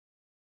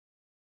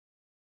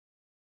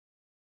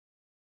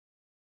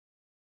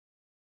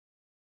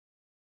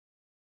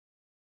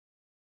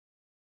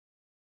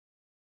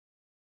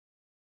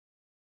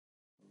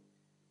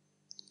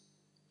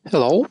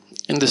Hello,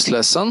 in this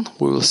lesson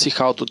we will see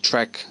how to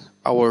track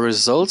our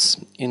results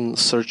in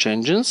search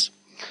engines,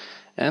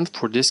 and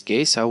for this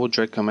case I would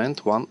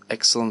recommend one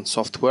excellent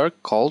software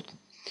called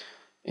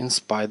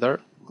InSpyder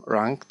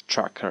Rank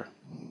Tracker.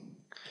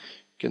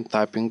 You can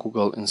type in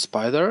Google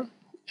InSpyder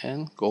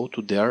and go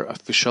to their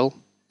official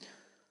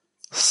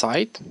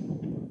site,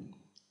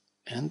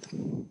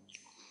 and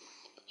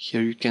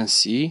here you can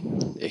see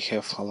they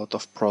have a lot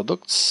of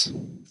products,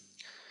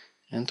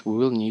 and we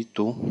will need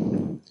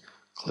to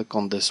click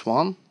on this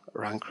one,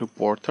 Rank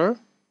Reporter.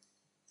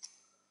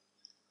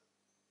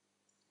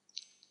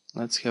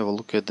 Let's have a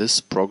look at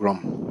this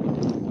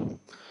program.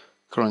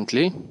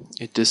 Currently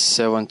it is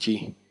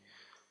 $74,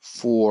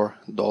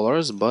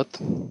 but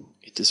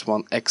it is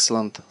one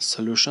excellent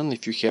solution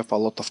if you have a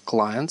lot of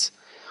clients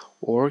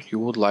or you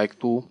would like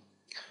to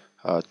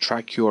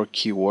track your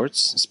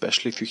keywords,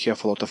 especially if you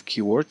have a lot of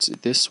keywords.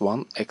 It is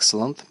one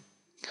excellent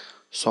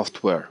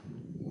software.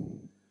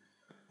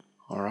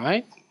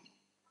 Alright,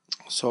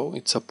 so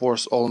it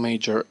supports all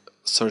major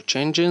search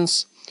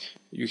engines.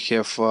 You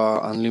have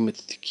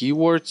unlimited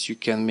keywords, you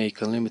can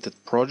make unlimited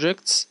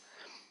projects,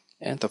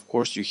 and of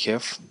course you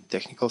have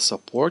technical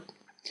support.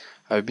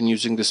 I've been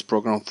using this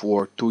program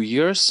for 2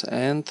 years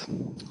and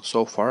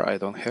so far I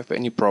don't have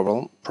any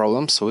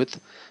problems with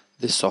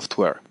this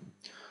software.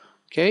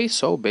 Okay,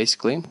 so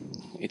basically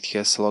it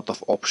has a lot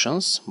of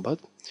options, but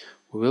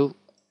we will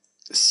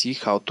see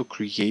how to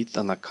create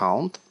an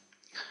account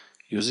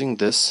using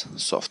this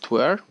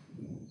software,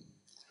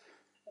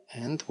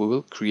 and we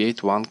will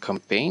create one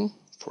campaign.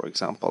 For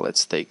example,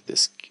 let's take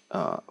this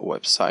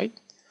website.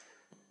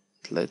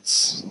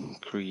 Let's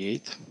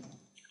create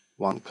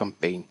one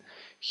campaign.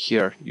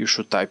 Here you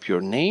should type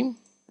your name,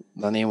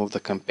 the name of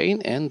the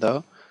campaign, and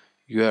the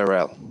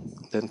URL.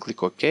 Then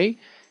click OK,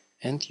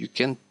 and you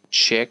can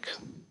check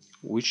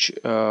which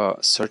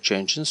search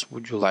engines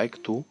would you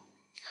like to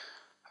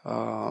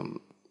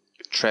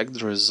track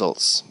the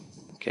results.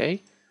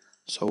 Okay,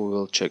 so we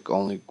will check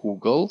only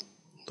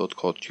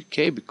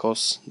google.co.uk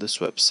because this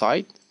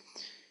website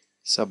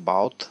is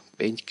about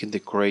painting and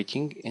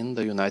decorating in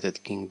the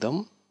United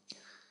Kingdom.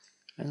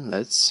 And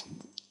let's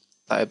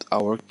type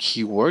our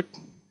keyword.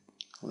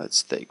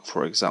 Let's take,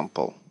 for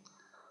example,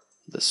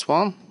 this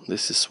one.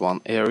 This is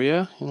one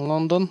area in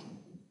London.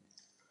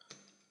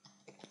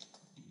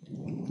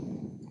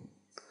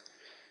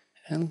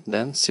 And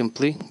then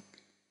simply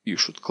you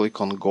should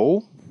click on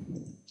go,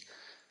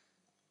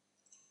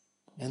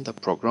 and the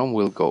program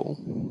will go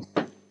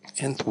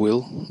and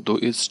will do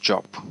its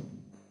job.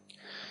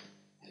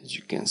 As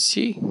you can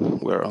see,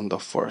 we're on the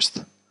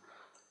first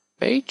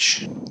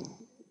page.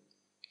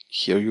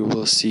 Here you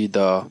will see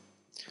the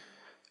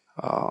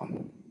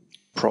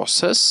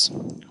process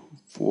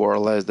for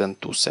less than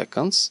 2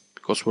 seconds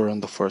because we're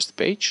on the first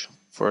page,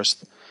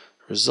 first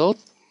result.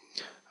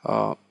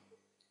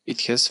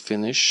 It has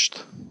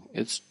finished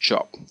its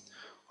job.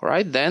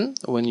 Alright, then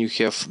when you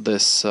have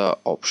this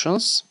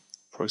options,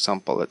 for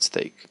example, let's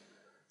take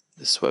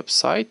this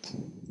website,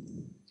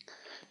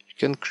 you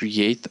can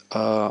create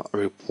a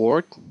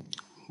report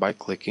by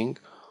clicking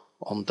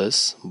on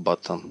this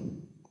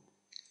button.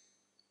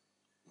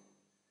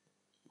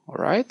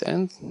 Alright,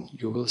 and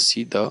you will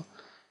see the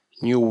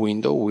new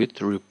window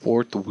with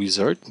report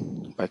wizard.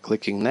 By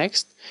clicking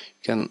next,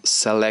 you can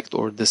select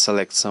or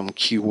deselect some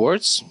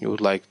keywords you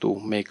would like to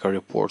make a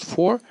report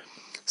for,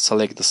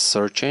 select the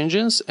search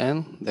engines,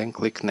 and then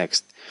click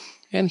next.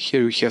 And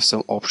here you have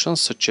some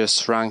options such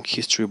as rank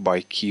history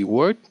by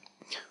keyword.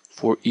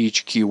 For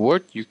each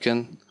keyword you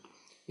can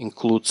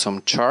include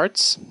some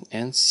charts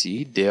and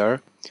see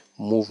their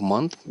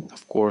movement.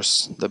 Of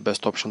course, the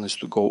best option is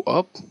to go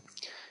up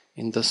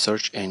in the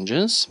search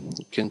engines.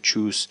 You can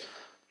choose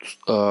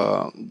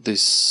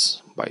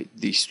this by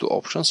these two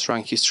options,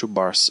 rank history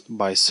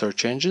by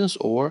search engines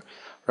or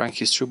rank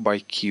history by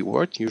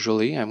keyword.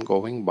 Usually I'm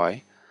going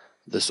by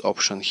this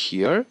option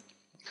here,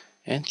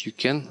 and you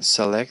can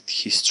select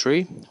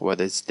history,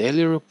 whether it's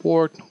daily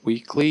report,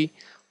 weekly,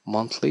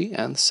 monthly,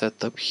 and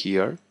set up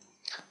here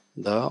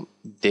the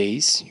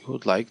days you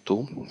would like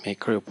to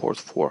make a report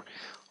for.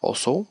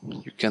 Also,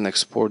 you can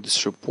export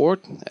this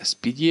report as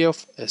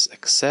PDF, as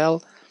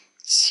Excel,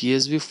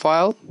 CSV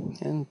file,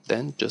 and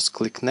then just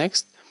click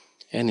next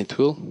and it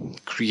will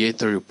create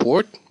a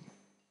report,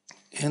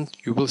 and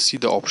you will see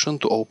the option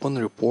to open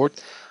report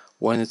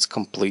when it's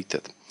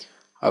completed.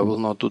 I will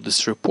not do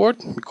this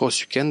report because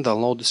you can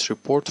download this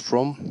report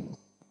from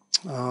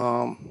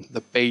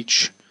the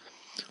page,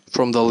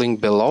 from the link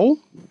below.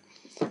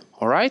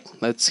 Alright,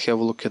 let's have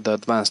a look at the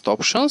advanced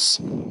options.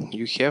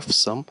 You have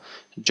some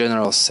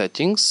general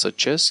settings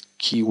such as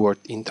keyword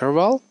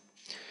interval,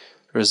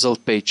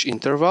 result page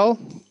interval,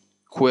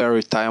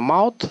 query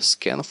timeout,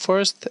 scan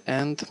first,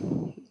 and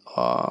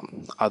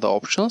other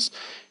options.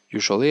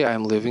 Usually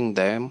I'm leaving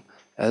them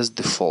as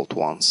default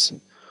ones.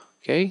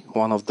 Okay,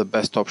 one of the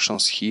best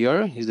options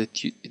here is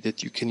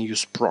that you can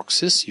use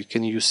proxies. You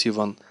can use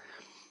even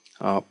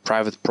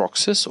private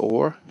proxies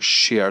or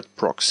shared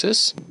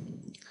proxies.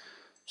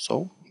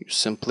 So you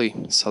simply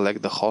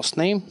select the host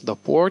name, the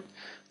port,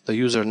 the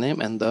username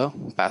and the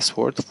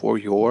password for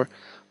your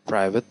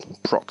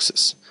private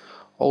proxies.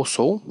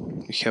 Also,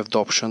 you have the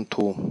option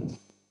to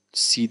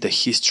see the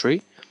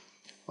history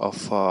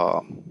of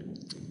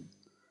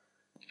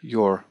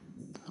your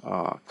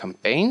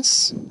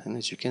campaigns, and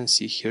as you can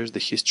see, here's the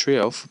history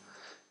of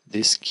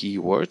these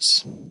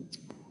keywords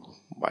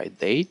by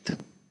date.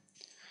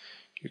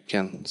 You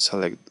can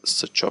select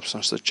such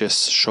options such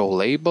as show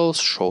labels,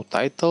 show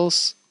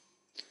titles,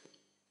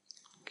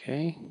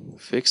 okay,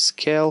 fixed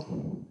scale,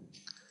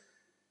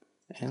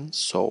 and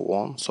so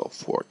on so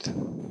forth.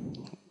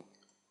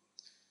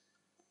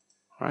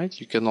 Right,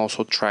 you can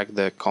also track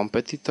the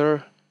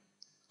competitor's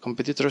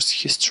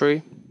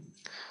history,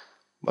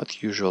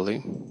 but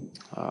usually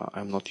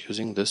I'm not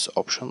using this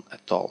option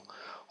at all.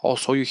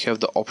 Also, you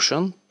have the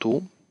option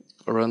to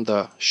run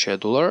the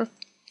scheduler.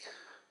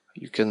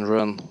 You can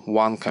run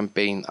one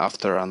campaign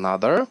after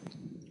another.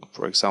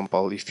 For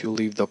example, if you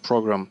leave the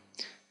program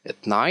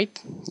at night,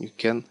 you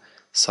can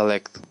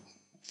select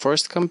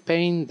first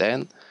campaign,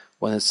 then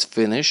when it's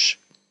finished,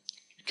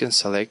 you can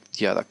select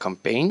the other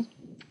campaign,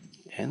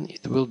 and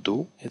it will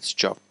do its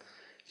job.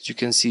 As you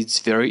can see, it's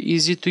very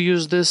easy to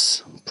use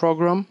this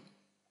program.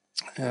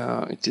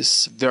 It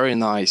is very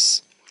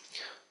nice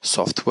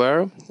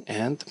software,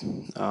 and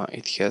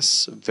it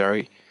has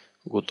very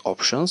good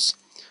options.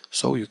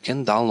 So you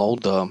can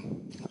download the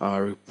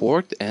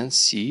report and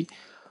see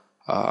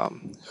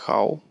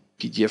how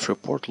PDF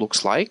report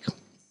looks like.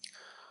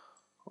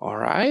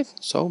 Alright,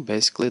 so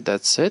basically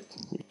that's it.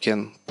 You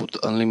can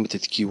put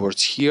unlimited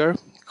keywords here.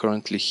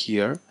 Currently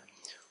here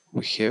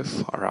we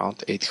have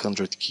around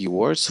 800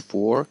 keywords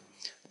for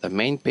the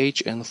main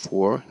page and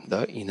for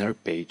the inner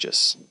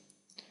pages.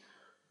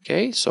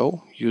 Okay,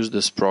 so use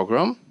this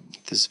program.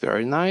 It is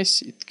very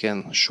nice. It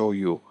can show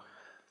you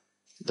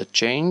the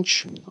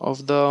change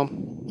of the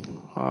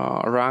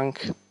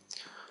rank.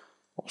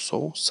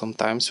 Also,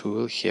 sometimes we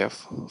will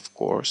have, of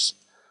course,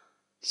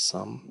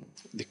 some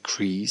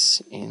decrease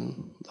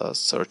in the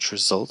search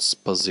results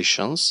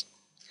positions,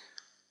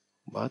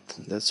 but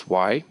that's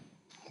why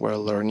we're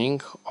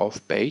learning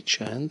off-page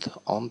and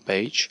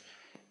on-page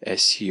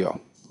SEO.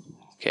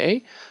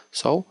 Okay,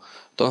 so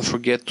don't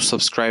forget to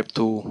subscribe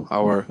to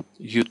our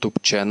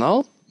YouTube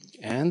channel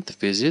and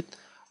visit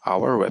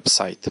our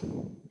website.